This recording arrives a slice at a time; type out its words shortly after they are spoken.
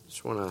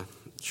Just want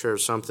to share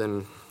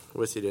something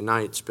with you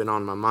tonight. It's been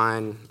on my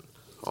mind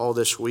all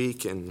this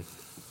week and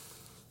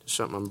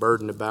something I'm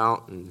burdened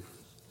about, and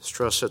just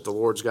trust that the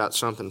Lord's got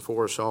something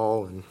for us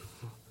all and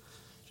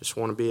just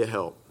want to be a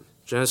help.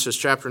 Genesis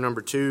chapter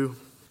number 2,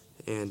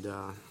 and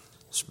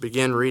let's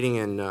begin reading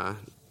in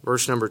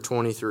verse number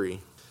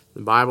 23.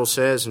 The Bible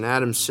says, "And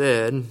Adam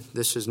said,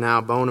 This is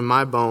now bone of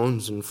my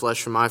bones and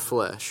flesh of my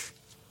flesh.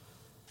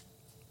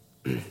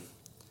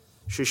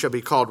 She shall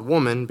be called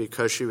woman,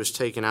 because she was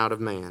taken out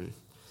of man.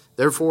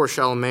 Therefore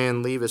shall a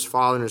man leave his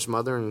father and his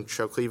mother, and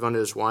shall cleave unto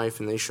his wife,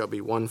 and they shall be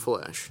one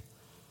flesh.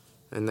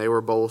 And they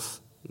were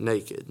both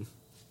naked,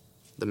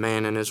 the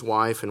man and his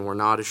wife, and were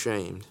not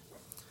ashamed."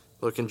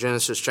 Look in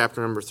Genesis chapter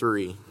number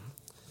 3.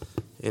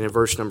 And in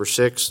verse number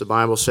 6, the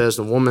Bible says,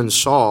 "The woman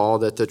saw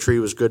that the tree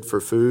was good for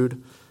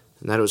food,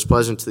 and that it was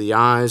pleasant to the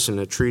eyes, and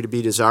a tree to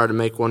be desired to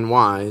make one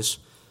wise.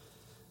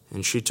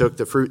 And she took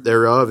the fruit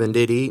thereof, and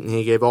did eat, and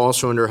he gave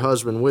also unto her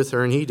husband with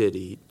her, and he did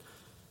eat.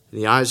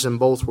 And the eyes of them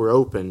both were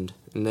opened,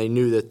 and they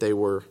knew that they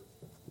were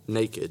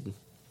naked.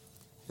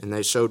 And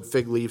they sewed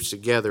fig leaves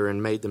together,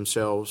 and made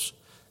themselves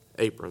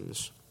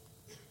aprons."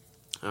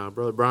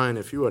 Brother Brian,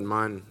 if you wouldn't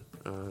mind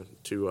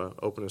to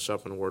open us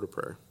up in a word of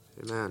prayer.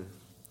 Amen.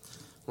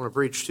 I want to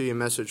preach to you a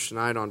message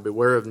tonight on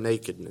beware of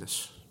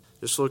nakedness.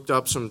 Just looked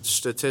up some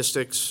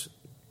statistics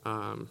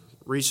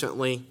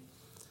recently.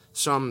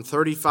 Some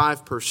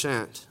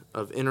 35%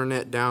 of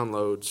internet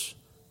downloads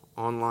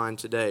online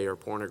today are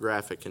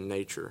pornographic in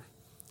nature.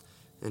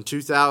 In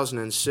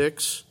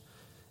 2006,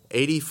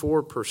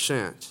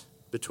 84%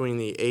 between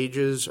the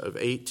ages of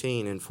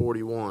 18 and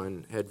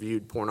 41 had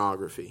viewed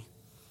pornography.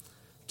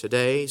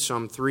 Today,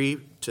 some 3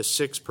 to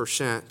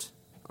 6%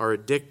 are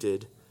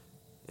addicted,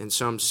 and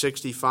some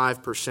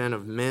 65%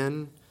 of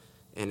men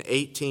and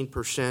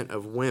 18%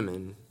 of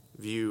women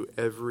view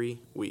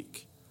every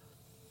week.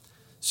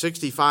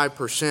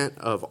 65%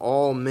 of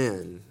all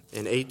men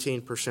and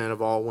 18%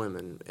 of all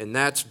women, and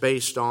that's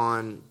based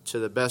on, to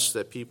the best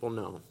that people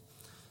know.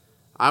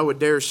 I would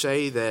dare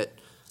say that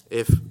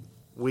if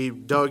we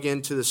dug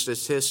into the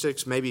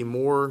statistics, maybe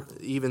more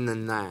even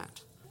than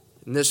that.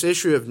 And this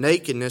issue of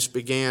nakedness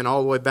began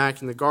all the way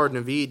back in the Garden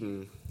of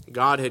Eden.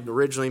 God had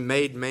originally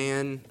made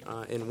man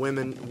and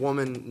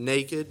woman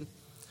naked,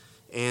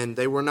 and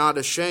they were not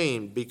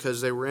ashamed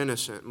because they were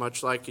innocent,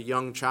 much like a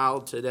young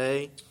child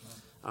today.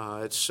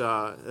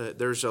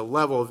 There's a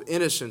level of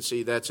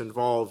innocency that's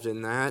involved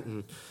in that,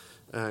 and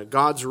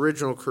God's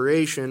original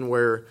creation,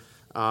 where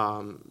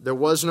there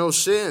was no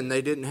sin,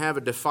 they didn't have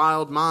a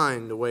defiled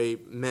mind the way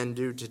men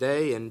do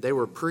today, and they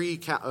were pre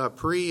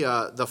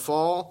the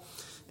fall,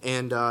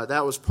 and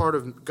that was part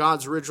of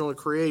God's original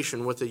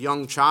creation. With a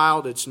young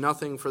child, it's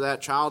nothing for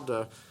that child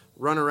to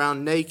run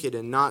around naked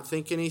and not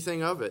think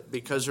anything of it,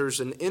 because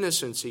there's an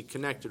innocency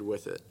connected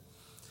with it.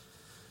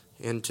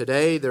 And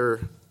today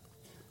they're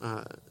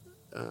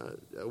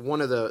one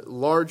of the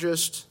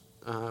largest,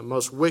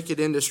 most wicked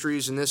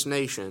industries in this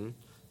nation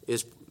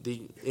is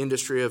the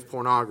industry of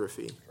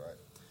pornography. Right.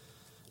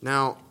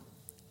 Now,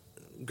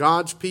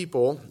 God's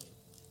people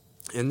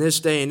in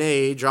this day and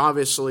age,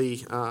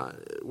 obviously,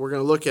 we're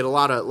going to look at a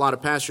lot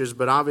of passages,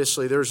 but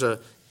obviously there's a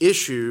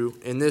issue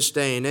in this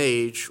day and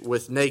age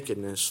with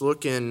nakedness.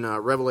 Look in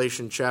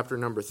Revelation chapter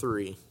number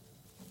 3.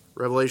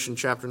 Revelation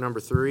chapter number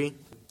 3.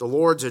 The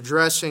Lord's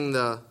addressing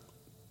the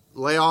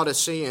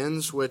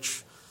Laodiceans,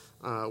 which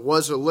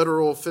was a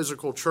literal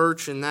physical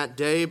church in that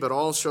day, but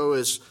also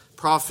is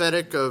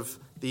prophetic of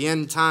the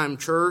end-time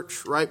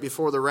church right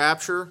before the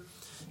rapture.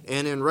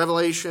 And in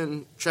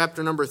Revelation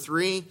chapter number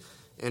 3,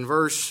 in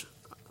verse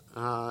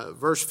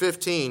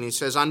 15, he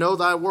says, "I know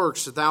thy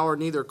works, that thou art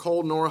neither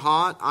cold nor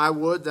hot. I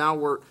would thou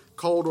wert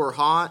cold or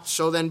hot.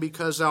 So then,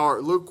 because thou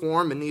art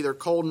lukewarm and neither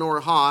cold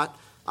nor hot,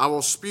 I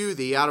will spew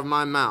thee out of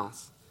my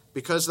mouth.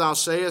 Because thou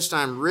sayest,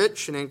 I am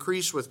rich and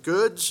increase with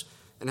goods,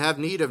 and have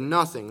need of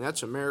nothing."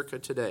 That's America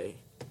today.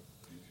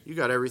 You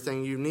got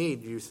everything you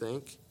need, you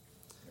think.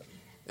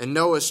 "And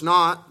knowest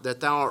not that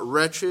thou art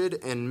wretched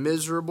and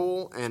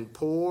miserable and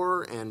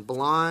poor and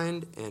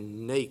blind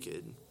and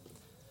naked."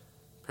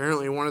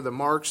 Apparently one of the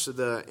marks of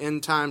the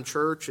end-time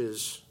church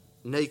is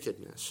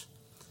nakedness.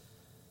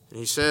 And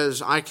he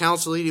says, "I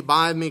counsel thee to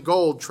buy of me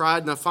gold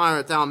tried in the fire,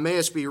 that thou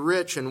mayest be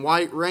rich, and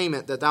white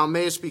raiment, that thou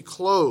mayest be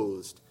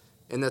clothed,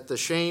 and that the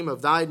shame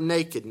of thy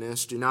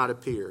nakedness do not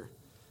appear.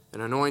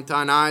 And anoint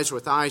thine eyes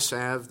with eye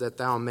salve, that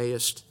thou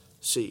mayest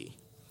see.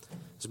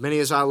 As many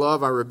as I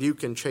love, I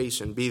rebuke and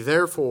chasten. Be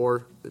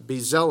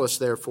zealous,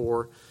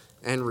 therefore,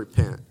 and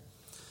repent."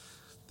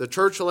 The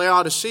church of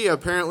Laodicea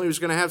apparently was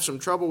going to have some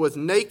trouble with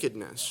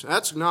nakedness.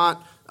 That's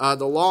not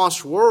the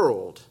lost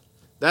world.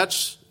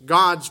 That's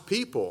God's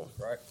people.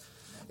 Right.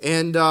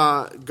 And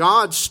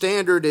God's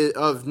standard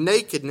of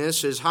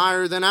nakedness is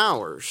higher than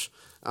ours.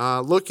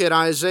 Look at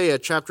Isaiah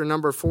chapter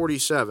number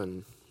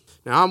 47.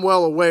 Now, I'm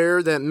well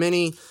aware that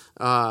many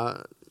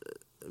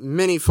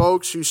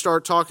folks who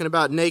start talking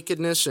about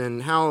nakedness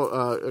and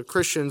how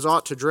Christians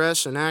ought to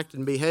dress and act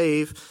and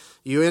behave,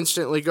 you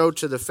instantly go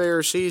to the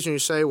Pharisees and you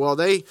say, well,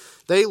 they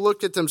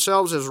looked at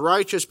themselves as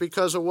righteous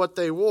because of what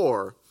they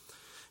wore.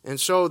 And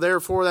so,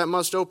 therefore, that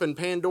must open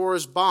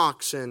Pandora's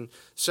box and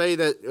say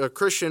that a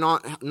Christian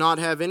ought not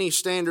have any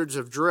standards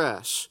of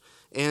dress,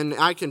 and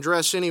I can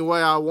dress any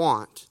way I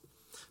want.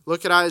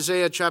 Look at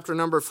Isaiah chapter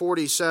number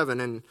 47,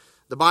 and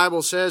the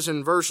Bible says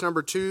in verse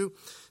number 2,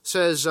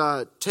 says,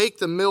 take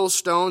the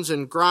millstones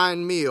and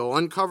grind meal,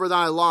 uncover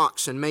thy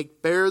locks and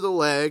make bare the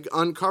leg,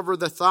 uncover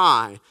the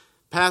thigh,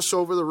 pass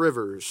over the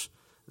rivers.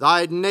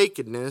 Thy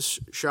nakedness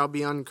shall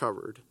be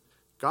uncovered.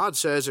 God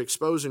says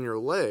exposing your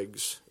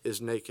legs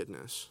is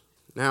nakedness.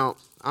 Now,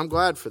 I'm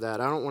glad for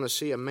that. I don't want to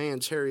see a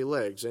man's hairy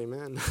legs,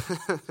 amen?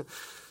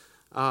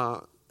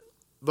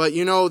 But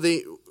you know,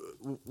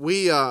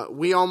 we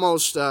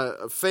almost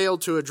fail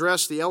to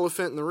address the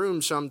elephant in the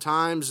room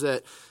sometimes,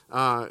 that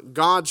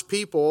God's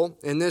people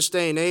in this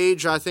day and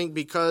age, I think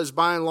because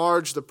by and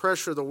large the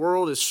pressure of the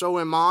world is so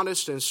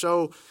immodest and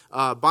so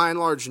by and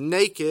large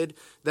naked,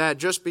 that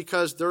just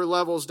because their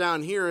level's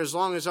down here, as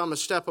long as I'm a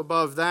step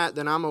above that,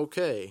 then I'm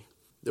okay.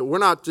 That we're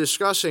not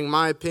discussing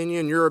my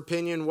opinion, your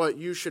opinion, what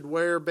you should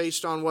wear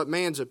based on what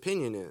man's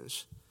opinion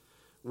is.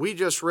 We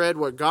just read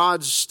what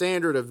God's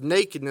standard of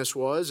nakedness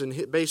was,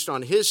 and based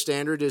on His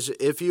standard is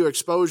if you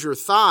expose your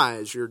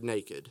thighs, you're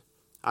naked.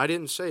 I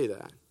didn't say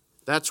that.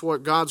 That's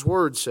what God's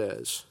Word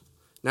says.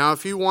 Now,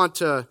 if you want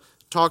to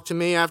talk to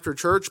me after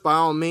church, by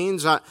all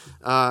means,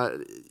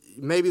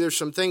 maybe there's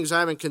some things I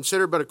haven't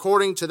considered, but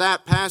according to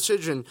that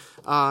passage and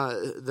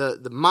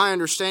my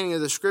understanding of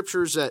the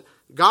Scriptures, that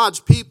God's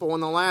people in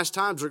the last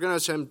times are going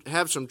to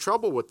have some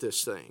trouble with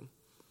this thing.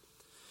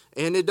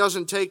 And it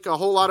doesn't take a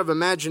whole lot of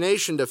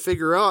imagination to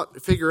figure out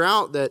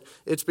that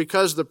it's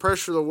because of the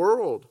pressure of the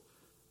world.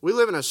 We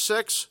live in a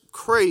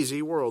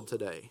sex-crazy world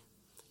today.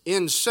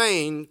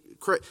 Insane.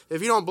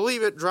 If you don't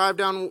believe it, drive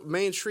down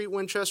Main Street,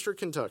 Winchester,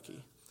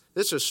 Kentucky.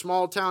 This is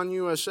small town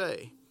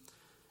USA.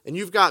 And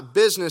you've got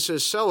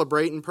businesses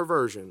celebrating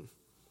perversion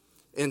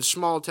in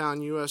small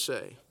town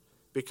USA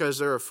because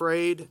they're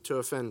afraid to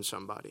offend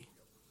somebody.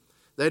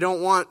 They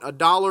don't want a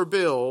dollar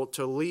bill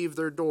to leave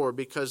their door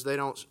because they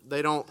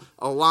don't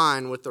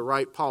align with the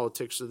right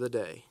politics of the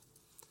day.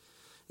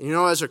 You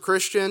know, as a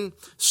Christian,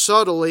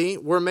 subtly,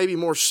 we're maybe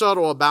more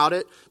subtle about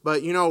it,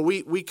 but you know,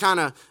 we kind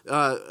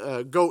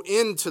of go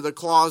into the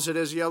closet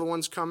as the other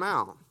ones come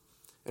out.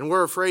 And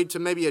we're afraid to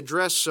maybe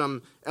address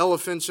some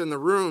elephants in the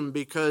room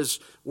because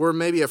we're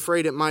maybe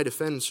afraid it might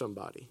offend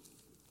somebody.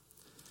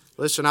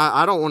 Listen,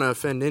 I don't want to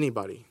offend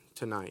anybody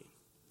tonight.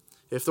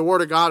 If the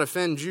Word of God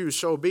offends you,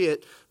 so be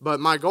it. But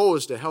my goal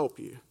is to help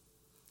you.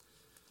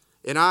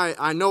 And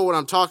I know what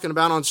I'm talking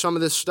about on some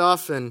of this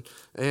stuff, and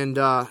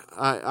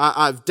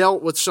I've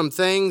dealt with some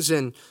things,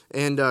 and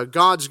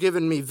God's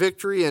given me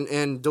victory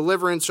and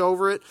deliverance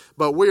over it.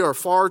 But we are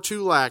far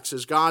too lax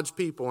as God's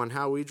people in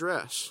how we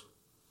dress.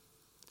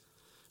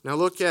 Now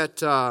look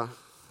at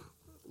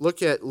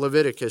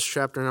Leviticus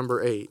chapter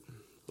number 8.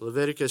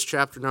 Leviticus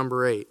chapter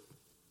number 8.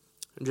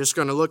 I'm just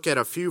going to look at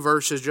a few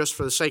verses just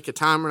for the sake of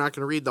time. We're not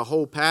going to read the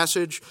whole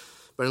passage.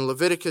 But in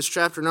Leviticus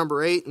chapter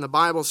number 8, and the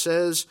Bible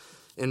says,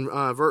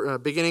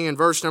 beginning in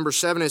verse number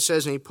 7, it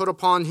says, and he put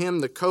upon him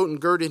the coat and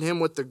girded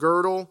him with the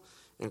girdle,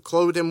 and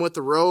clothed him with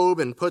the robe,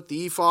 and put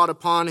the ephod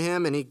upon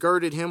him, and he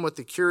girded him with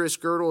the curious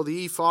girdle of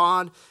the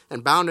ephod,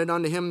 and bound it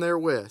unto him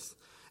therewith.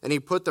 And he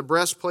put the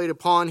breastplate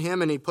upon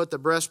him, and he put the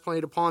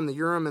breastplate upon the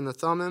Urim and the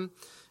Thummim,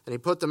 and he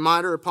put the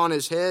mitre upon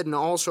his head, and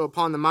also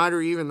upon the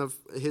mitre, even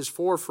his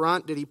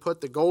forefront, did he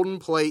put the golden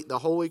plate, the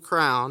holy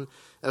crown,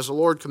 as the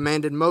Lord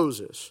commanded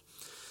Moses.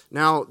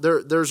 Now,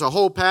 there's a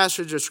whole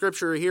passage of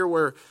Scripture here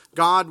where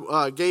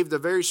God gave the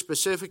very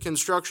specific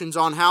instructions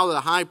on how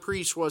the high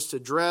priest was to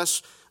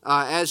dress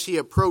as he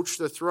approached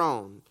the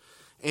throne.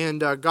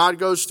 And God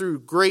goes through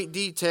great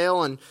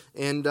detail, and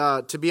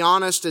to be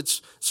honest,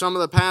 it's some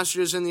of the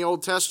passages in the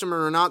Old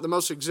Testament are not the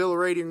most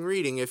exhilarating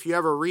reading. If you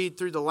ever read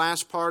through the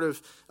last part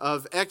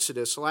of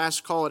Exodus, the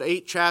last, call it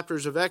 8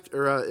 chapters of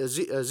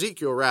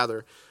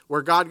Ezekiel,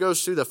 where God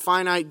goes through the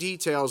finite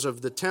details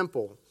of the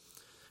temple,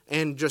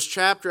 and just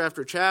chapter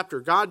after chapter,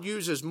 God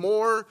uses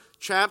more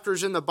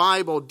chapters in the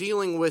Bible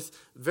dealing with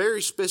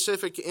very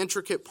specific,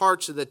 intricate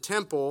parts of the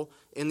temple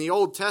in the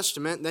Old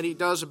Testament than He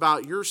does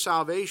about your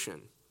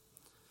salvation.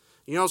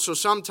 You know, so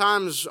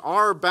sometimes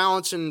our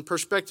balance and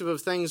perspective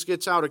of things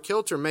gets out of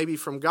kilter, maybe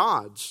from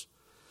God's.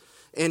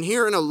 And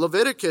here in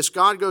Leviticus,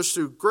 God goes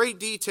through great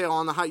detail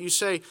on how you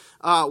say,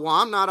 well,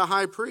 I'm not a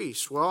high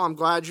priest. Well, I'm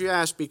glad you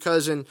asked,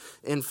 because in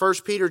 1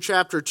 Peter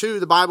chapter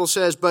 2, the Bible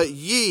says, but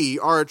ye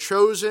are a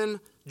chosen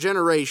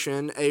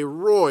generation, a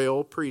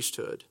royal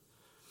priesthood.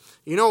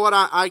 You know what?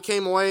 I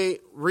came away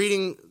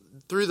reading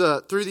through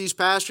these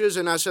passages,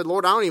 and I said,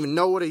 Lord, I don't even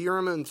know what a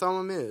Urim and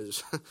Thummim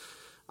is.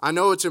 I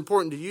know it's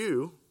important to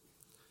you.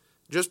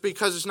 Just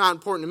because it's not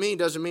important to me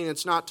doesn't mean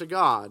it's not to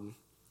God.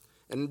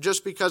 And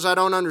just because I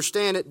don't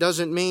understand it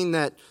doesn't mean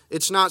that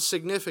it's not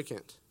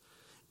significant.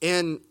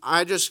 And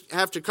I just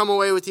have to come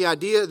away with the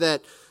idea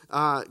that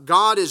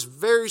God is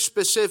very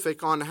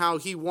specific on how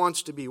He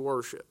wants to be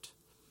worshipped.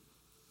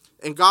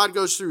 And God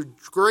goes through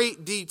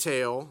great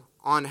detail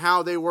on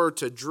how they were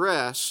to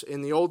dress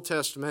in the Old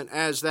Testament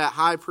as that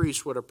high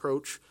priest would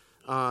approach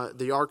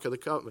the Ark of the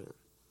Covenant.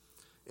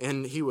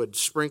 And he would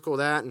sprinkle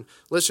that. And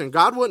listen,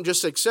 God wouldn't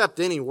just accept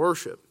any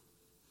worship.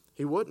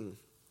 He wouldn't.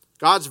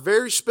 God's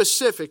very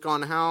specific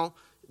on how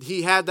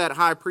he had that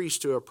high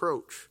priest to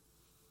approach.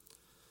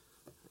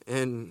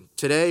 And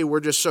today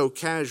we're just so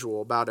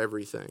casual about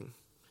everything.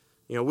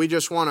 You know, we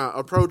just want to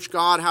approach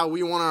God how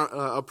we want to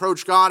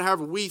approach God,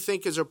 however we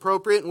think is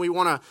appropriate, and we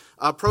want to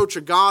approach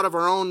a God of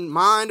our own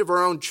mind, of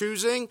our own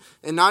choosing,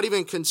 and not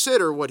even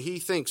consider what he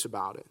thinks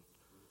about it.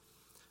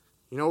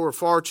 You know, we're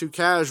far too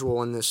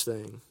casual in this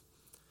thing.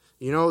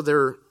 You know,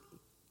 there's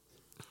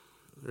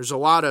a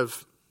lot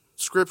of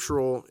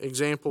scriptural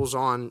examples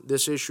on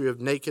this issue of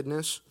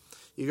nakedness.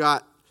 You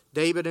got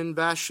David and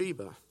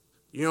Bathsheba.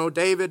 You know,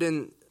 David,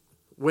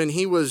 when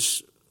he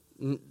was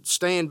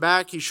staying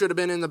back, he should have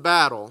been in the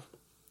battle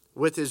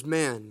with his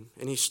men,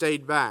 and he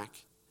stayed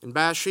back. And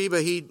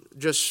Bathsheba, he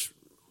just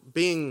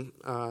being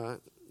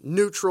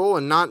neutral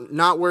and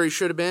not where he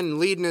should have been and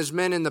leading his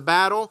men in the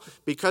battle,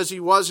 because he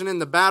wasn't in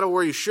the battle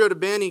where he should have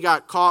been, he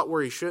got caught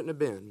where he shouldn't have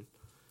been.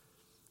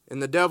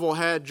 And the devil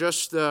had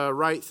just the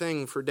right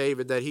thing for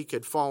David that he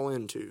could fall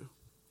into.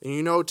 And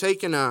you know,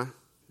 taking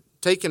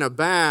a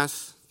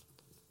bath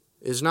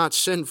is not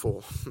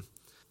sinful.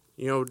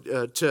 You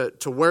know,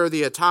 to wear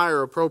the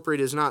attire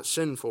appropriate is not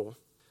sinful.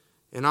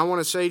 And I want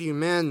to say to you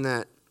men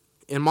that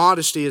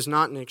immodesty is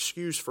not an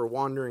excuse for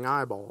wandering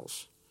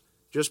eyeballs.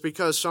 Just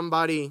because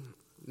somebody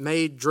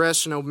may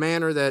dress in a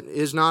manner that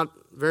is not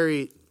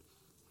very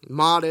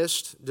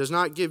modest does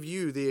not give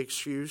you the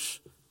excuse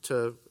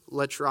to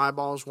let your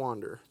eyeballs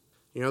wander.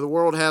 You know, the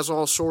world has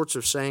all sorts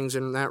of sayings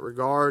in that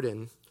regard.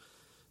 And,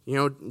 you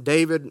know,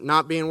 David,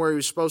 not being where he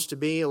was supposed to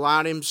be,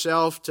 allowed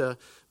himself to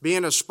be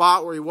in a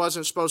spot where he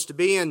wasn't supposed to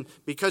be. And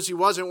because he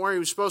wasn't where he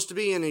was supposed to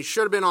be and he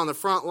should have been on the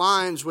front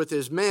lines with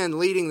his men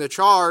leading the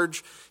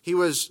charge, he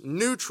was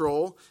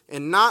neutral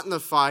and not in the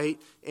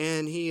fight.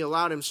 And he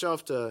allowed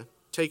himself to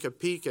take a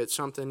peek at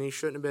something he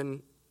shouldn't have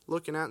been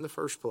looking at in the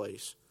first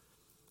place.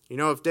 You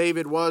know, if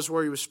David was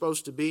where he was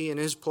supposed to be, in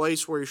his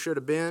place where he should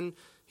have been,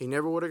 he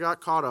never would have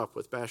got caught up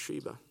with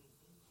Bathsheba.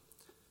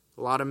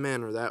 A lot of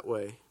men are that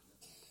way.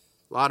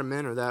 A lot of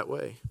men are that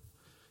way.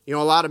 You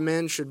know, a lot of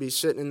men should be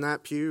sitting in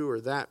that pew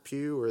or that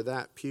pew or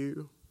that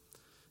pew.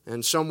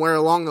 And somewhere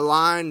along the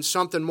line,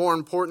 something more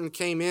important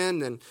came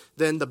in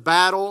than the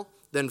battle,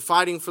 than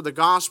fighting for the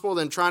gospel,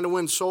 than trying to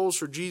win souls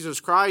for Jesus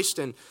Christ.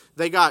 And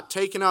they got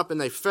taken up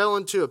and they fell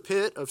into a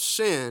pit of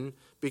sin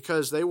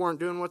because they weren't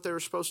doing what they were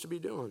supposed to be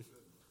doing.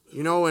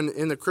 You know,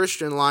 in the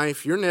Christian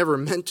life, you're never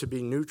meant to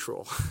be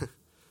neutral.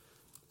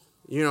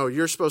 You know,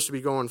 you're supposed to be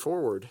going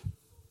forward.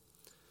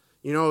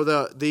 You know,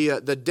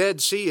 the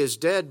Dead Sea is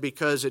dead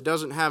because it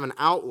doesn't have an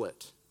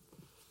outlet.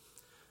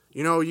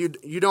 You know,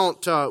 you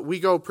don't. We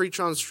go preach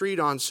on the street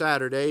on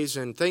Saturdays,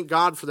 and thank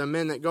God for the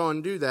men that go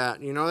and do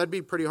that. You know, that'd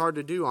be pretty hard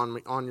to do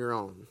on your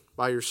own,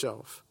 by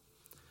yourself.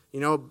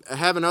 You know,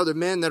 having other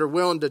men that are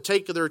willing to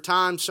take their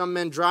time. Some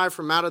men drive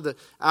from out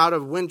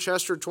of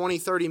Winchester 20,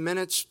 30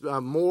 minutes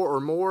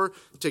more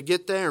to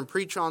get there and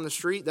preach on the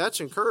street. That's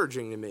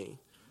encouraging to me.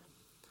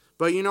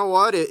 But you know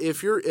what?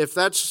 If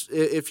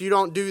you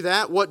don't do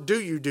that, what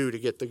do you do to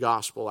get the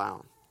gospel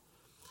out?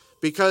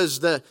 Because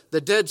the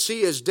Dead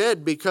Sea is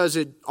dead because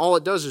all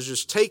it does is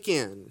just take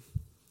in.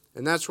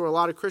 And that's where a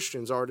lot of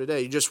Christians are today.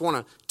 You just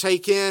want to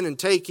take in and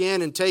take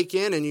in and take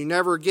in, and you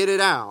never get it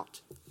out.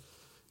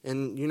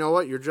 And you know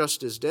what? You're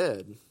just as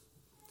dead.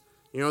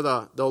 You know,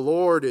 the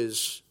Lord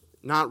is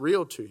not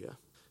real to you.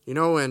 You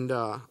know, and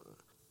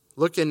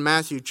look in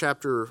Matthew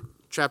chapter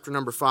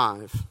number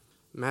 5.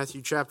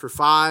 Matthew chapter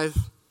 5.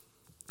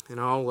 And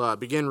I'll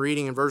begin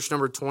reading in verse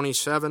number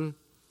 27.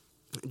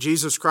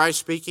 Jesus Christ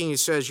speaking, he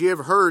says, "Ye have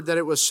heard that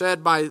it was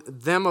said by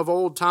them of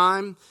old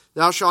time,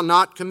 Thou shalt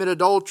not commit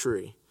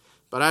adultery.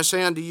 But I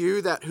say unto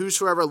you that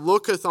whosoever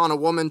looketh on a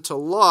woman to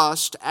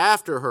lust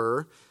after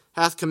her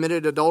hath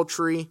committed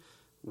adultery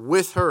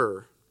with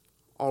her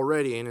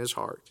already in his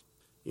heart."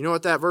 You know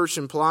what that verse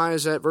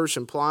implies? That verse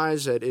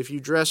implies that if you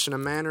dress in a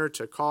manner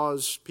to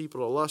cause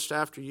people to lust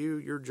after you,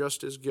 you're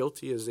just as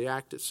guilty as the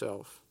act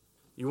itself.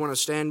 You want to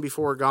stand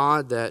before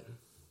God that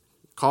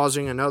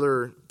causing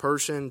another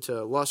person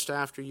to lust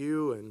after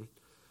you, and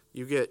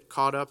you get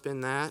caught up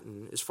in that.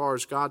 And as far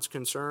as God's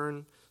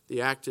concerned,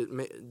 the act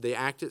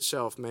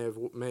itself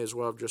may as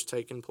well have just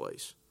taken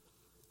place.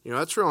 You know,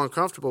 that's real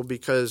uncomfortable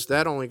because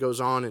that only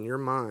goes on in your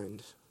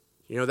mind.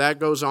 You know, that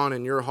goes on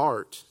in your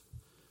heart.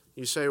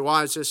 You say,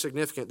 why is this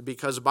significant?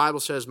 Because the Bible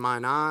says,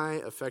 "Mine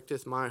eye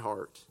affecteth my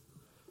heart."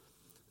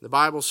 The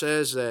Bible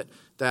says that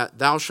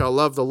thou shalt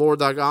love the Lord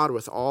thy God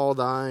with all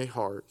thy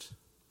heart.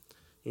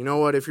 You know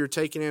what? If you're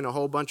taking in a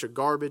whole bunch of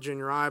garbage in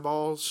your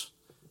eyeballs,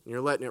 and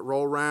you're letting it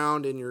roll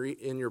around in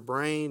your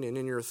brain and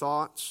in your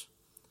thoughts,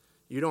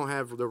 you don't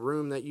have the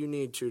room that you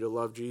need to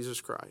love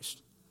Jesus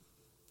Christ.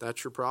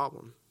 That's your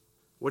problem.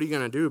 What are you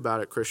going to do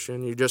about it,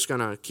 Christian? You're just going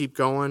to keep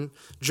going?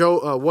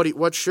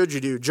 What should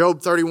you do?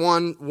 Job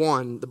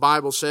 31:1, the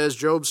Bible says,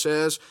 Job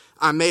says,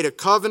 "I made a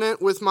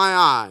covenant with my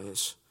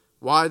eyes.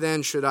 Why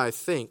then should I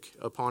think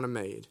upon a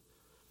maid?"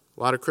 A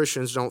A lot of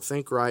Christians don't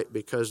think right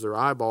because their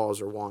eyeballs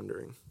are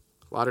wandering.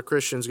 A lot of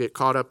Christians get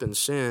caught up in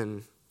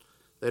sin.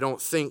 They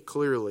don't think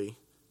clearly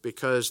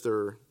because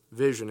their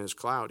vision is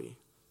cloudy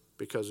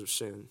because of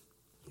sin.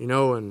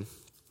 And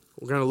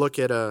we're going to look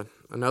at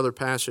another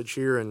passage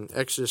here in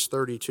Exodus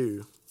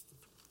 32.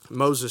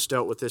 Moses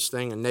dealt with this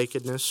thing in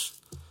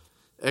nakedness.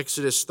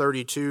 Exodus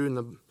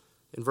 32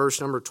 in verse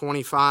number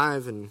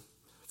 25, and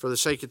for the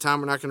sake of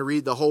time, we're not going to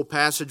read the whole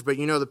passage, but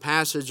the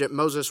passage that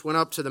Moses went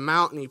up to the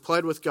mountain, he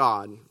pled with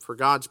God for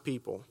God's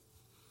people.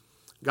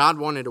 God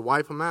wanted to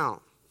wipe them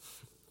out.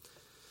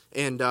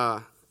 And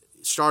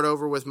start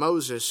over with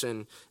Moses,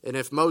 and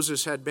if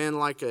Moses had been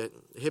like a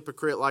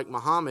hypocrite like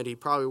Muhammad, he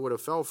probably would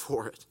have fell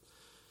for it.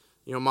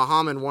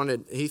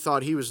 Muhammad he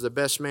thought he was the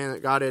best man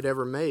that God had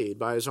ever made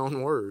by his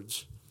own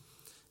words.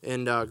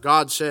 And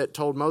God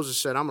told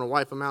Moses, I'm going to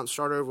wipe them out and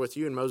start over with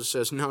you. And Moses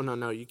says,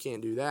 no, you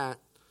can't do that.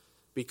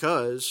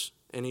 Because,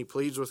 and he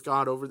pleads with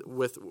God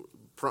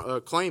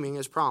claiming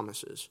his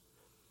promises.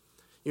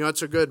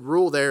 It's a good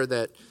rule there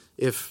that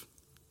if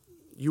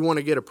you want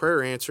to get a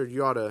prayer answered,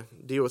 you ought to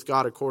deal with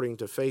God according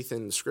to faith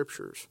in the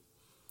Scriptures.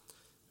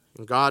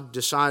 And God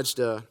decides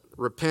to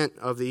repent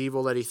of the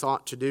evil that he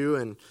thought to do,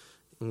 and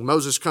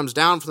Moses comes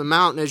down from the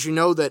mountain. As you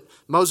know that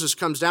Moses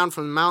comes down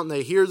from the mountain,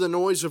 they hear the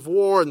noise of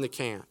war in the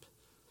camp.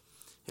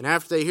 And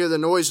after they hear the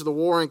noise of the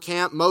war in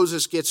camp,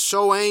 Moses gets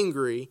so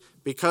angry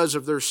because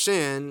of their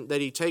sin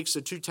that he takes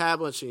the 2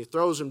 tablets and he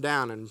throws them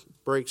down and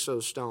breaks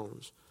those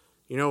stones.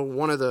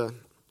 One of the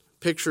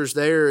pictures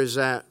there is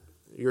that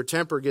your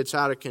temper gets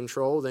out of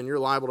control, then you're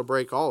liable to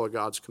break all of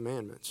God's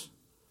commandments.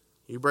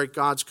 You break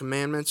God's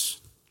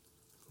commandments,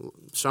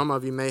 some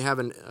of you may have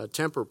a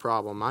temper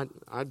problem.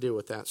 I deal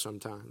with that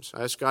sometimes.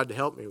 I ask God to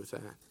help me with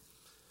that.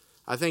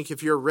 I think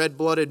if you're a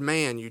red-blooded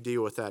man, you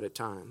deal with that at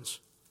times.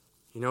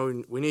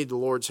 We need the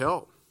Lord's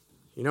help.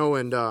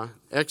 In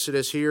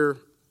Exodus here,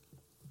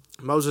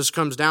 Moses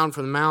comes down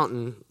from the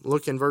mountain.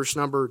 Look in verse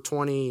number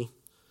 20.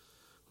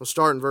 We'll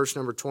start in verse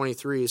number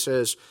 23. It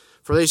says,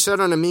 "For they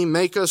said unto me,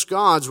 Make us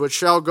gods which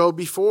shall go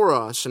before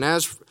us. And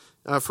as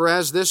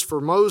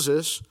for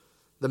Moses,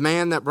 the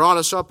man that brought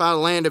us up out of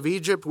the land of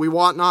Egypt, we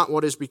wot not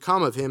what is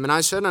become of him. And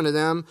I said unto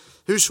them,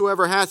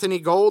 Whosoever hath any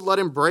gold, let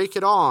him break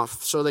it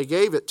off. So they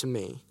gave it to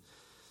me.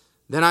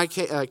 Then I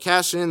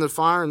cast it in the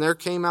fire, and there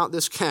came out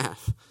this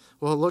calf."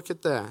 Well, look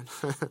at that.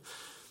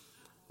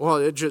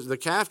 Well, the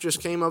calf just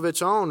came of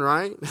its own,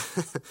 right?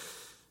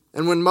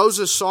 And when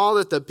Moses saw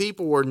that the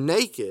people were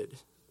naked,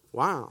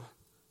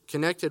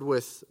 connected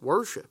with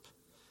worship.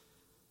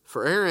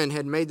 For Aaron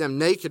had made them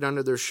naked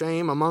under their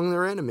shame among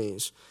their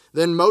enemies.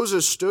 Then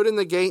Moses stood in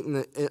the gate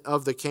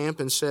of the camp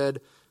and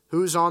said,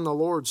 Who's on the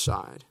Lord's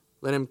side?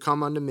 Let him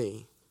come unto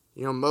me.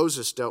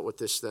 Moses dealt with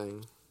this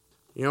thing.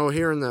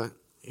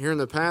 Here in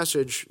the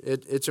passage,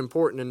 it's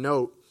important to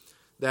note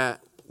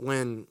that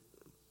when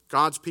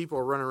God's people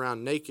are running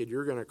around naked,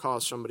 you're going to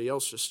cause somebody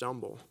else to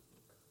stumble.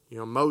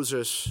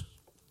 Moses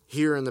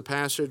here in the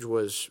passage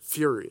was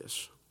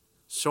furious.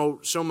 So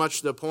much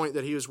to the point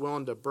that he was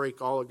willing to break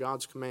all of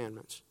God's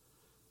commandments.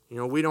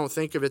 We don't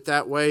think of it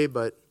that way,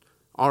 but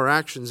our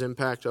actions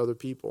impact other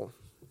people.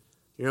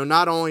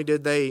 Not only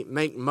did they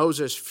make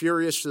Moses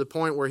furious to the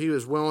point where he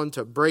was willing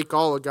to break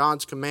all of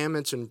God's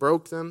commandments and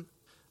broke them,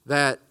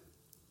 that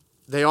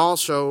they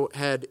also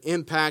had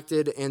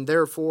impacted and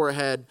therefore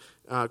had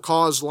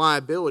caused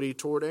liability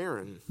toward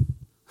Aaron.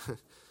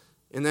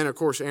 And then, of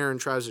course, Aaron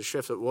tries to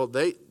shift it. Well,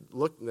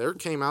 there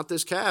came out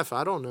this calf.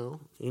 I don't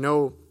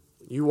know.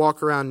 You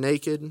walk around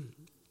naked,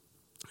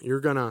 you're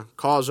going to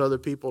cause other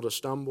people to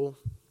stumble.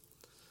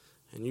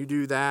 And you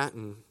do that,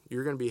 and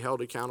you're going to be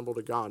held accountable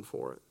to God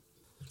for it.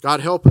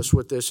 God help us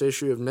with this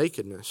issue of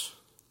nakedness.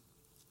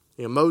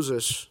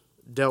 Moses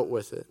dealt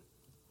with it.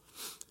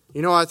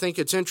 I think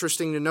it's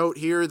interesting to note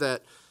here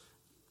that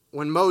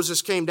when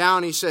Moses came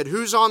down, he said,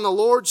 Who's on the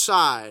Lord's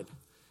side?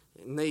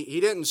 And he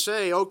didn't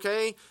say,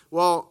 okay,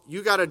 well,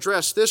 you got to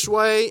dress this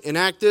way and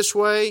act this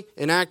way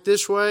and act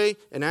this way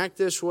and act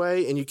this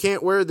way, and you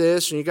can't wear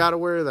this and you got to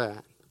wear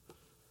that.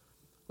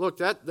 Look,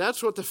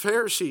 that's what the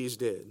Pharisees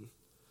did.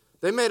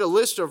 They made a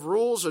list of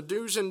rules of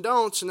do's and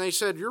don'ts, and they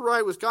said, you're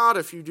right with God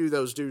if you do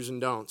those do's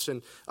and don'ts.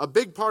 And a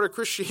big part of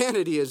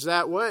Christianity is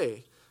that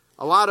way.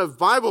 A lot of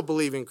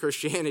Bible-believing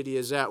Christianity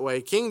is that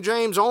way. King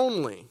James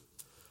only,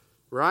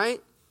 right?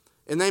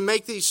 And they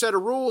make these set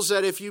of rules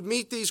that if you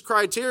meet these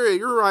criteria,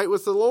 you're right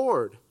with the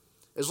Lord.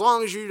 As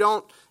long as you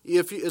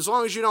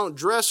don't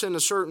dress in a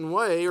certain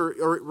way,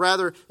 or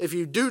rather, if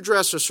you do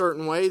dress a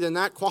certain way, then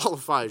that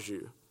qualifies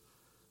you.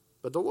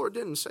 But the Lord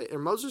didn't say, or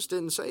Moses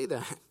didn't say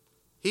that.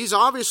 He's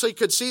obviously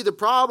could see the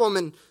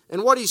problem,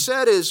 and what he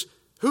said is,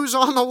 who's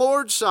on the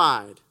Lord's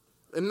side?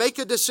 And make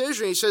a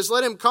decision. He says,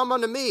 let him come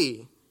unto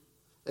me.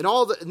 And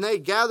they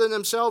gathered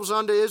themselves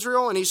unto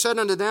Israel, and he said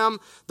unto them,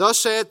 Thus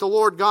saith the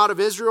Lord God of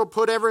Israel,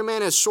 Put every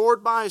man his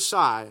sword by his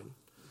side.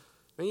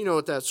 And you know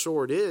what that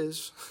sword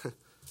is.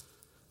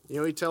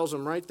 He tells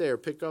them right there,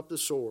 pick up the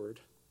sword.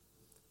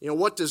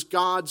 What does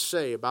God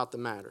say about the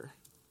matter?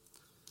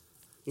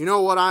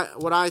 What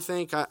I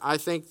think? I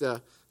think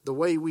the the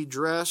way we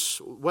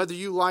dress, whether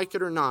you like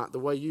it or not, the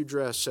way you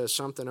dress says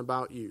something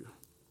about you.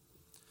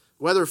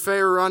 Whether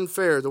fair or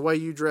unfair, the way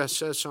you dress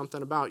says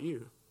something about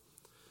you.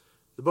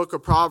 The book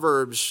of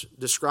Proverbs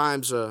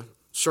describes a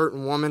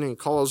certain woman and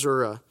calls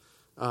her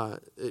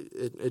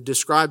it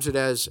describes it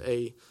as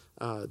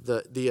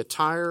the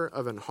attire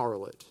of an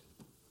harlot.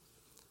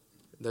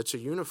 That's a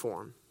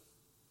uniform.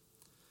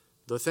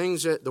 The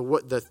things that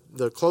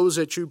the clothes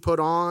that you put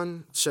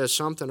on says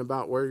something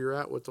about where you're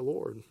at with the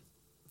Lord.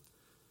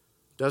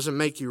 Doesn't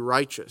make you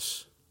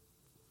righteous.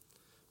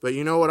 But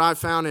you know what I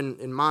found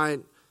in my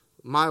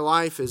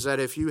life is that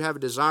if you have a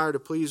desire to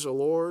please the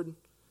Lord,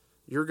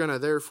 you're going to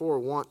therefore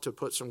want to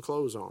put some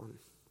clothes on.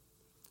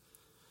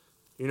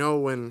 You know,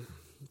 when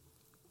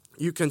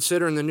you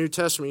consider in the New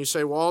Testament, you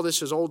say, well, all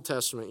this is Old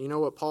Testament. You know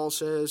what Paul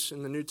says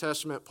in the New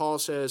Testament? Paul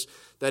says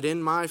that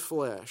in my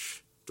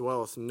flesh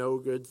dwelleth no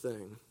good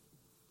thing.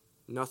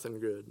 Nothing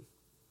good.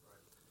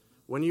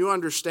 When you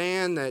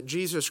understand that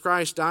Jesus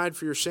Christ died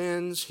for your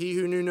sins, he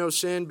who knew no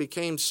sin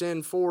became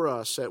sin for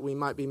us, that we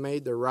might be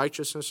made the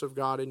righteousness of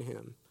God in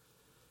him.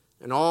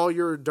 And all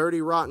your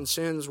dirty, rotten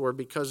sins were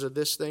because of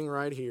this thing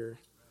right here.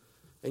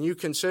 And you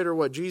consider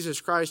what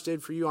Jesus Christ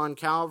did for you on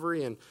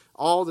Calvary and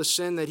all the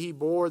sin that he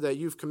bore that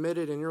you've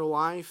committed in your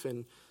life.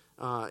 And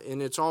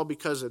it's all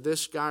because of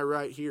this guy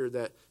right here,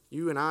 that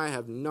you and I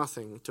have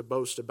nothing to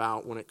boast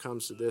about when it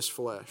comes to this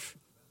flesh.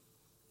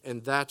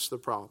 And that's the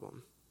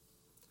problem.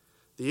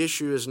 The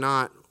issue is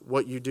not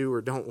what you do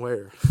or don't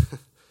wear.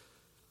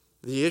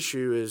 The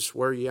issue is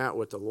where you're at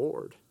with the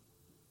Lord.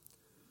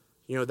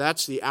 You know,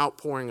 that's the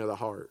outpouring of the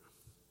heart.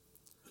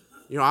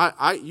 You know,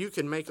 you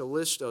can make a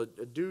list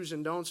of do's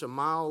and don'ts a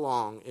mile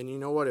long, and you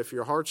know what? If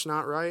your heart's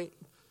not right,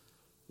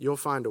 you'll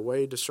find a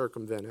way to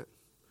circumvent it.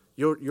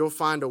 You'll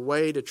find a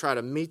way to try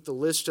to meet the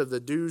list of the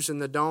do's and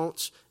the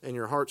don'ts, and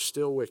your heart's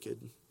still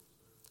wicked.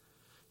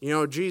 You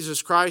know,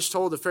 Jesus Christ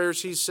told the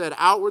Pharisees, said,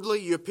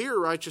 outwardly you appear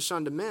righteous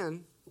unto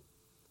men,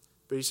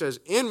 but he says,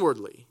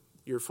 inwardly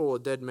you're full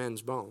of dead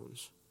men's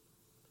bones.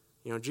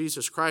 You know,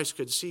 Jesus Christ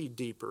could see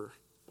deeper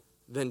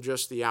than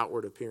just the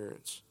outward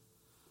appearance.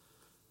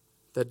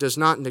 That does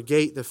not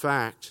negate the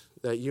fact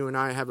that you and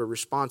I have a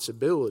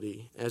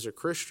responsibility as a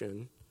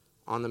Christian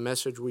on the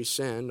message we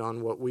send,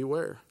 on what we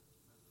wear.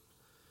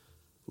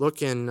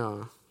 Look in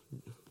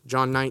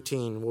John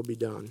 19, we'll be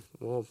done.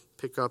 We'll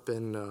pick up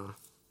in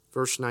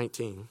verse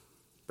 19.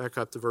 Back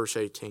up to verse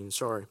 18,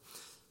 sorry. It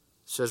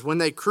says, when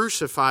they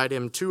crucified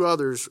him, two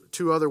other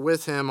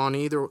with him on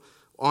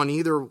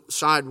either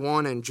side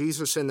one, and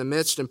Jesus in the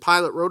midst, and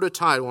Pilate wrote a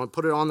title and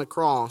put it on the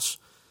cross.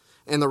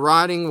 And the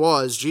writing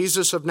was,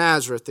 Jesus of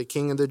Nazareth, the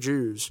King of the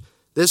Jews.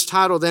 This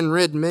title then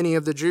read many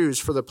of the Jews,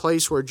 for the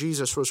place where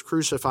Jesus was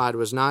crucified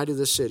was nigh to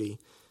the city.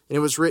 And it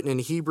was written in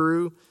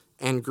Hebrew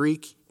and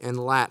Greek and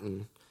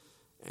Latin.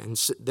 And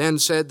then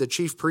said the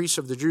chief priests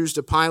of the Jews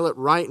to Pilate,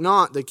 write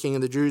not the King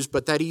of the Jews,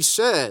 but that he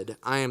said,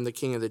 I am the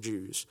King of the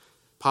Jews.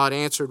 Pilate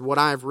answered, what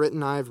I have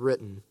written, I have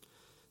written.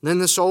 Then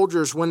the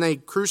soldiers, when they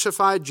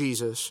crucified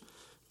Jesus,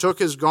 took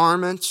his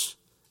garments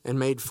and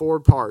made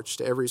 4 parts,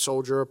 to every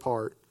soldier a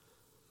part,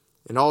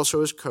 and also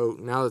his coat,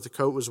 now that the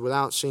coat was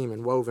without seam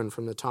and woven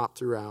from the top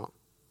throughout.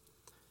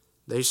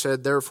 They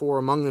said, therefore,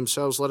 among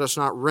themselves, let us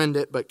not rend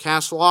it, but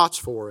cast lots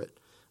for it,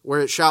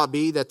 where it shall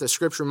be that the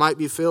scripture might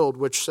be fulfilled,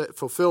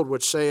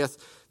 which saith,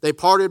 they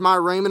parted my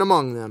raiment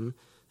among them,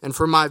 and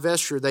for my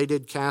vesture they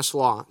did cast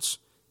lots.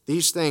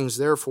 These things,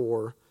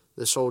 therefore,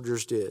 the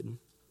soldiers did.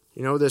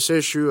 You know, this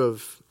issue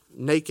of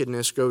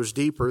nakedness goes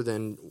deeper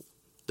than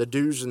the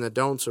do's and the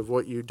don'ts of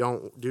what you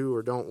don't do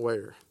or don't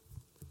wear.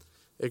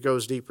 It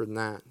goes deeper than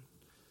that.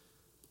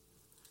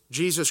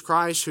 Jesus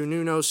Christ, who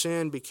knew no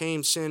sin,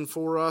 became sin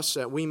for us,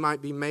 that we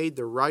might be made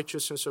the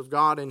righteousness of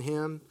God in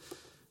him.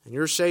 And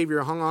your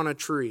Savior hung on a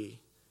tree,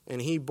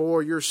 and he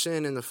bore your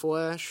sin in the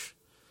flesh,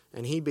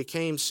 and he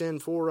became sin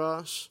for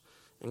us.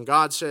 And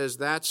God says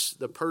that's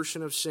the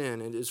person of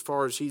sin, and as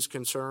far as he's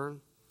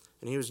concerned.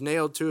 And he was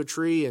nailed to a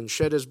tree and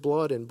shed his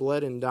blood and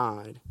bled and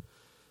died.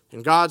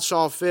 And God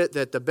saw fit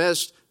that the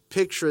best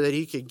picture that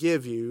he could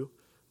give you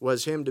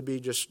was him to be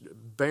just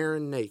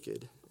barren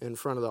naked in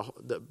front of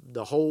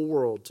the whole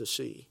world to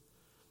see.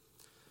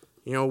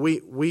 You know, we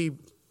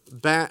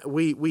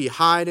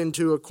hide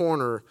into a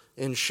corner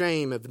in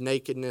shame of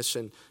nakedness,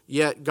 and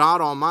yet God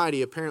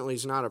Almighty apparently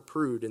is not a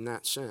prude in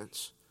that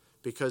sense,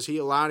 because he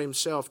allowed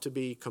himself to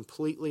be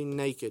completely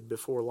naked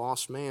before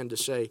lost man to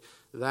say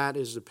that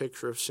is the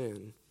picture of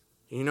sin.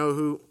 You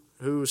know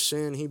whose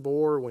sin he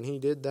bore when he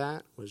did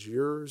that? Was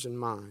yours and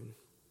mine.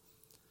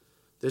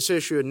 This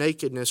issue of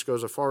nakedness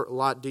goes a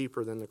lot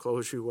deeper than the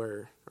clothes you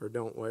wear or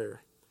don't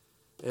wear.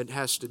 It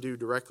has to do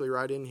directly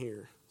right in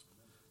here.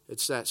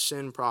 It's that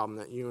sin problem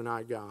that you and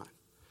I got.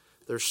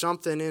 There's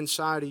something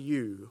inside of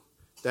you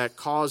that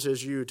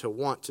causes you to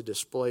want to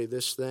display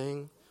this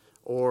thing,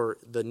 or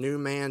the new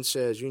man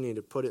says you need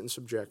to put it in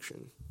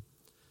subjection.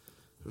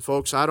 And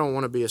folks, I don't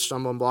want to be a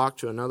stumbling block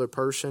to another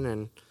person,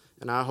 and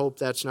I hope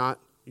that's not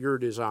your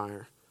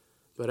desire.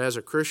 But as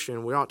a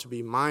Christian, we ought to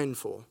be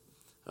mindful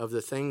of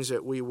the things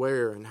that we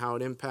wear and how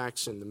it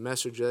impacts and the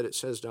message that it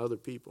says to other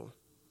people.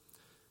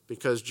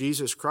 Because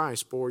Jesus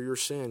Christ bore your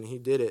sin. He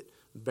did it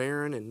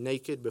barren and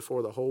naked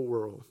before the whole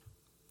world.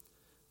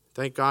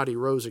 Thank God he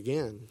rose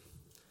again.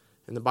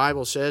 And the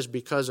Bible says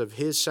because of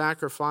his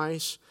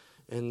sacrifice,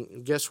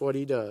 and guess what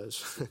he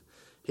does?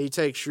 He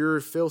takes your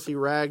filthy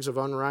rags of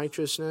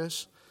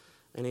unrighteousness,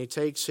 and he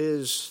takes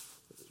his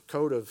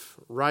coat of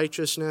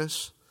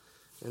righteousness,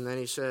 and then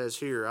he says,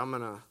 here, I'm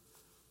going to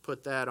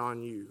put that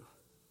on you.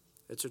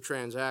 It's a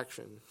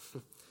transaction.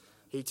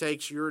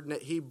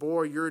 He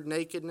bore your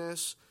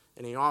nakedness,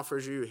 and he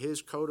offers you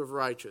his coat of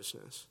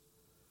righteousness.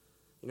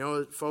 You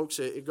know, folks,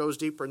 it goes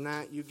deeper than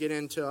that. You get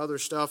into other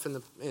stuff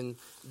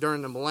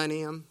during the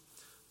millennium.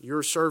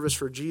 Your service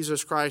for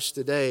Jesus Christ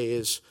today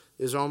is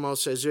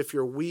almost as if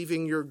you're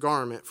weaving your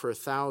garment for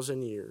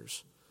 1,000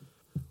 years.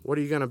 What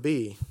are you going to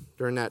be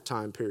during that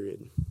time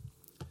period?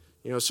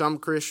 You know, some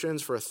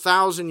Christians for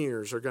 1,000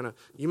 years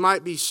you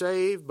might be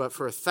saved, but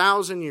for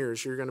 1,000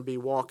 years you're going to be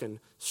walking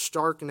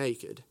stark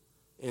naked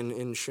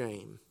in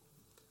shame.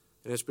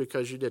 And it's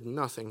because you did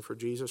nothing for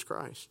Jesus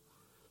Christ.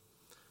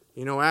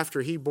 You know,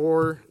 after he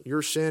bore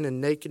your sin and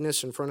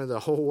nakedness in front of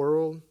the whole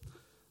world,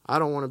 I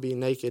don't want to be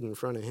naked in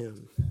front of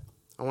him.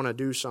 I want to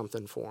do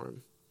something for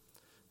him.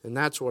 And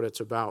that's what it's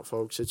about,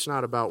 folks. It's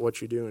not about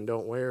what you do and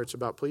don't wear. It's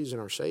about pleasing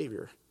our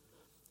Savior.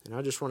 And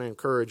I just want to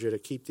encourage you to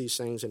keep these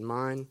things in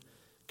mind,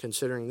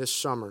 considering this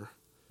summer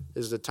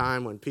is the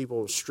time when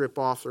people strip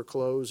off their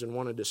clothes and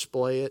want to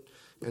display it,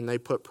 and they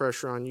put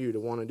pressure on you to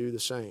want to do the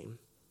same.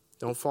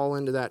 Don't fall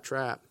into that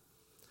trap.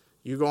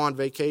 You go on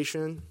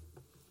vacation.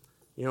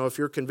 You know, if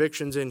your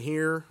convictions in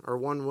here are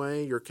one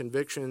way, your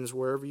convictions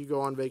wherever you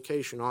go on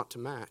vacation ought to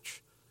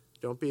match.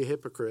 Don't be a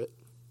hypocrite.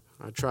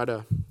 I try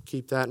to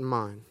keep that in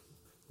mind.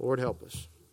 Lord, help us.